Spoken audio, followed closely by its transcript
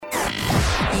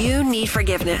You need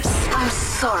forgiveness. I'm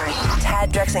sorry.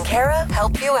 Tad, Drex, and Kara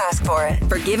help you ask for it.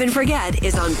 Forgive and Forget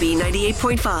is on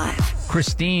B98.5.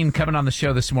 Christine coming on the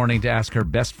show this morning to ask her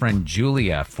best friend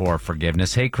Julia for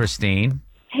forgiveness. Hey, Christine.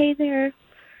 Hey there.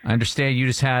 I understand you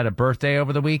just had a birthday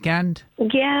over the weekend.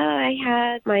 Yeah, I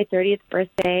had my 30th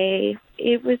birthday.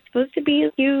 It was supposed to be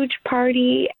a huge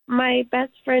party. My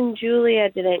best friend Julia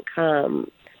didn't come,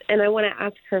 and I want to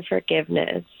ask her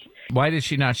forgiveness. Why did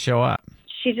she not show up?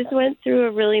 She just went through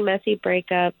a really messy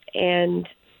breakup, and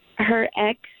her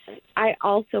ex I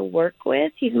also work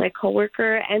with. He's my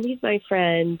coworker, and he's my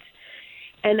friend,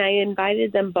 and I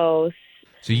invited them both.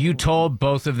 So you told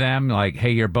both of them, like, hey,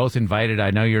 you're both invited.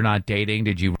 I know you're not dating.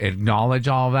 Did you acknowledge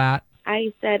all that?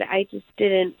 I said I just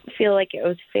didn't feel like it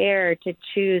was fair to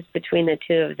choose between the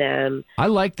two of them. I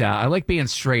like that. I like being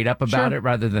straight up about it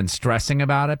rather than stressing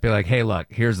about it. Be like, hey, look,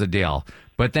 here's the deal.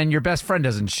 But then your best friend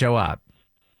doesn't show up.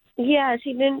 Yeah,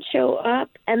 she didn't show up,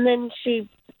 and then she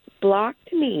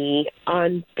blocked me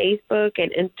on Facebook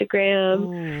and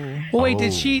Instagram. Well, wait,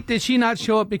 did she not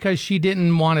show up because she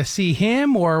didn't want to see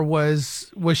him, or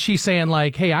was she saying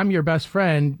like, "Hey, I'm your best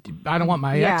friend. I don't want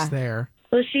my ex there"?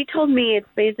 Well, she told me it's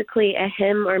basically a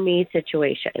him or me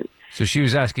situation. So she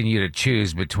was asking you to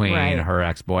choose between her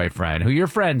ex-boyfriend, who you're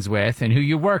friends with, and who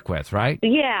you work with, right?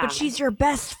 Yeah. But she's your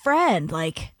best friend,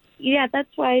 Yeah, that's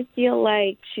why I feel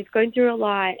like she's going through a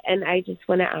lot, and I just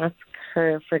want to ask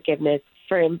her forgiveness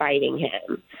for inviting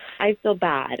him. I feel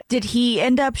bad. Did he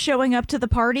end up showing up to the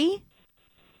party?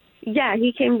 Yeah,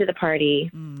 he came to the party.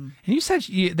 And you said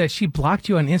that she blocked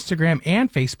you on Instagram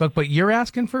and Facebook, but you're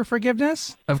asking for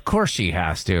forgiveness? Of course she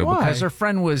has to. Why? Because her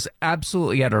friend was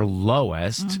absolutely at her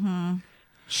lowest. Mm-hmm.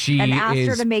 She and asked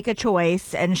her to make a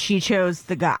choice, and she chose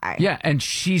the guy. Yeah, and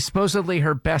she's supposedly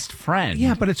her best friend.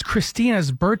 Yeah, but it's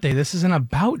Christina's birthday. This isn't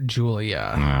about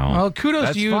Julia. Well,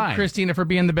 kudos to you, fine. Christina, for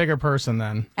being the bigger person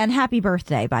then. And happy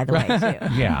birthday, by the way,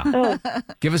 too. Yeah.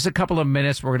 Give us a couple of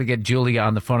minutes. We're going to get Julia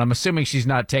on the phone. I'm assuming she's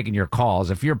not taking your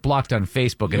calls. If you're blocked on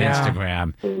Facebook and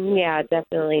Instagram. Yeah,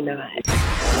 definitely not.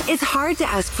 It's hard to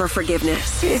ask for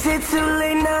forgiveness. Is it too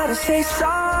late now to say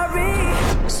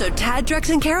sorry? So Tad, Drex,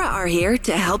 and Kara are here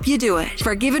to help you do it.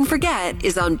 Forgive and Forget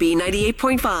is on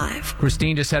B98.5.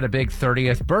 Christine just had a big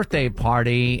 30th birthday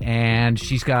party, and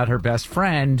she's got her best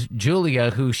friend, Julia,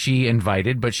 who she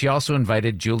invited, but she also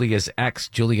invited Julia's ex.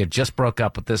 Julia just broke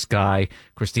up with this guy.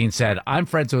 Christine said, I'm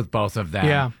friends with both of them.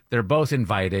 Yeah. They're both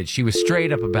invited. She was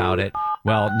straight up about it.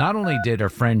 Well, not only did her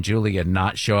friend Julia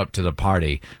not show up to the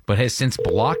party, but has since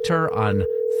blocked her on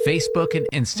Facebook and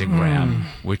Instagram,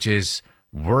 which is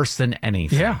worse than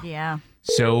anything. Yeah.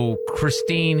 So,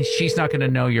 Christine, she's not going to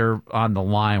know you're on the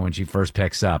line when she first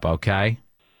picks up, okay?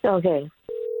 Okay.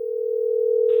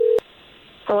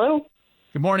 Hello?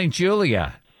 Good morning,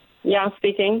 Julia. Yeah,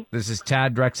 speaking. This is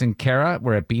Tad, Drex, and Kara.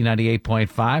 We're at B98.5.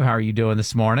 How are you doing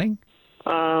this morning?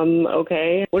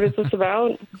 Okay. What is this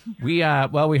about? We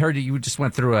heard that you just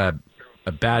went through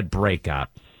a bad breakup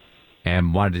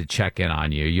and wanted to check in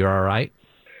on you. You're all right?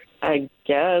 I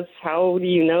guess. How do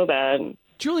you know that?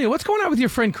 Julia, what's going on with your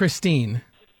friend Christine?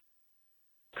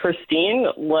 Christine?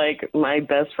 Like my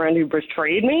best friend who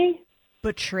betrayed me?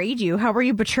 Betrayed you? How were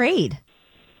you betrayed?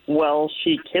 Well,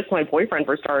 she kissed my boyfriend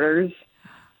for starters.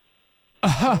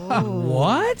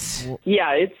 What?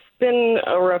 Yeah, it's been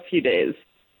a rough few days.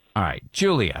 All right,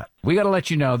 Julia, we got to let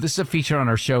you know this is a feature on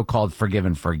our show called Forgive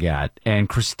and Forget, and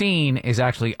Christine is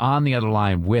actually on the other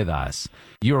line with us.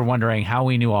 You were wondering how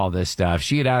we knew all this stuff.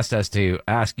 She had asked us to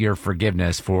ask your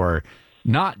forgiveness for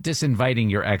not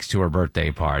disinviting your ex to her birthday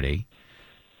party.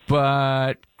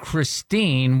 But,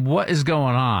 Christine, what is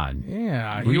going on?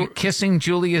 Yeah. Were you kissing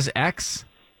Julia's ex?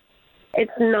 It's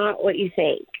not what you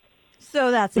think.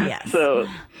 So that's a yes. So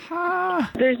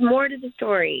there's more to the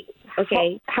story,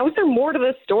 okay? How is there more to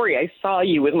this story? I saw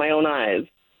you with my own eyes.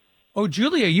 Oh,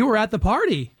 Julia, you were at the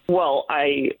party. Well,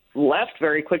 I left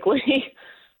very quickly.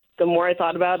 The more I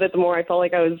thought about it, the more I felt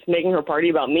like I was making her party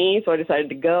about me, so I decided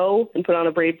to go and put on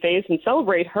a brave face and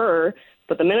celebrate her.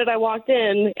 But the minute I walked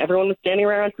in, everyone was standing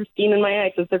around Christine and my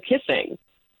ex as they're kissing.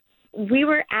 We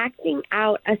were acting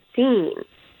out a scene.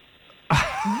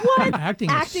 What? Acting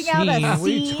out a What are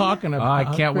you scene? talking Oh, about?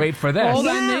 I can't wait for this. Hold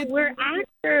on, Yeah, Nate. we're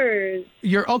actors.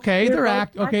 You're okay. They're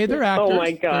actors. Oh,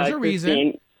 my God, There's a reason.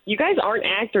 Christine. You guys aren't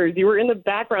actors. You were in the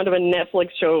background of a Netflix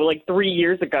show like 3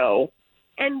 years ago.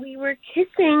 And we were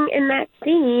kissing in that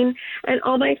scene, and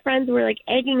all my friends were, like,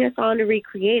 egging us on to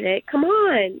recreate it. Come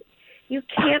on. You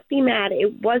can't be mad.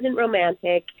 It wasn't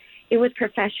romantic. It was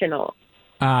professional.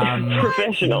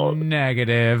 Professional.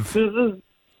 Negative. This is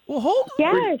Well, hold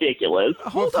ridiculous.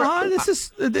 Hold on.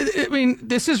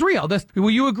 This is real. Will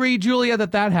you agree, Julia,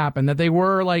 that happened? That they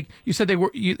were like you said they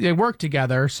worked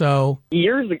together. So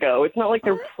years ago, it's not like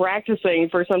they're practicing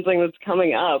for something that's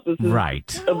coming up. This is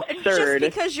absurd.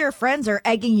 Just because your friends are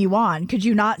egging you on, could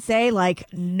you not say like,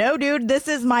 "No, dude, this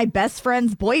is my best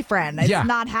friend's boyfriend. It's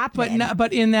not happening."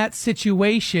 But in that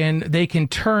situation, they can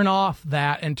turn off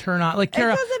that and turn on. Like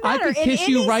Kara, I could kiss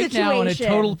you right now in a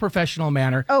total professional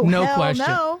manner. Oh, no hell question.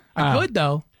 No. I could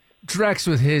though. Drex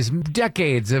with his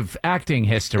decades of acting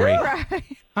history. Right.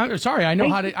 I'm sorry. I know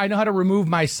how to remove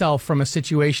myself from a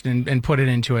situation and put it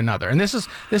into another. And this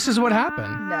is what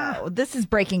happened. No, this is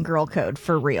breaking girl code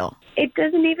for real. It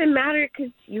doesn't even matter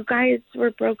because you guys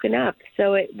were broken up,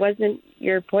 so it wasn't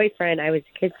your boyfriend I was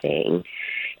kissing,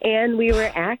 and we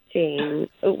were acting.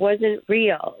 It wasn't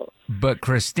real. But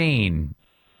Christine,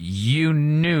 you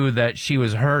knew that she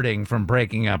was hurting from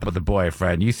breaking up with a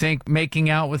boyfriend. You think making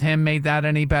out with him made that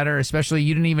any better? Especially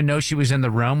you didn't even know she was in the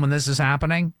room when this is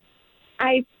happening?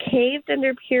 I caved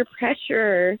under peer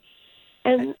pressure,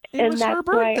 and was her that's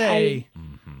why birthday.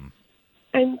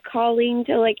 I'm calling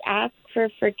to like ask for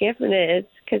forgiveness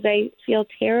because I feel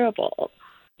terrible.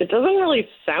 It doesn't really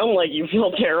sound like you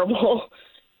feel terrible.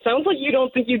 Sounds like you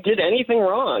don't think you did anything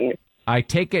wrong. I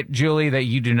take it, Julie, that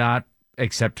you do not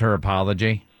accept her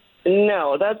apology?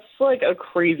 No, that's like a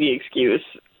crazy excuse.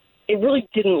 It really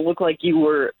didn't look like you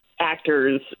were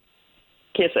actors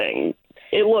kissing.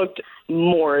 It looked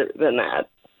more than that.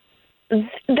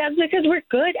 That's because we're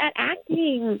good at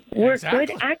acting. We're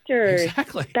good actors.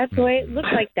 Exactly. That's why it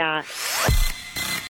looked like that.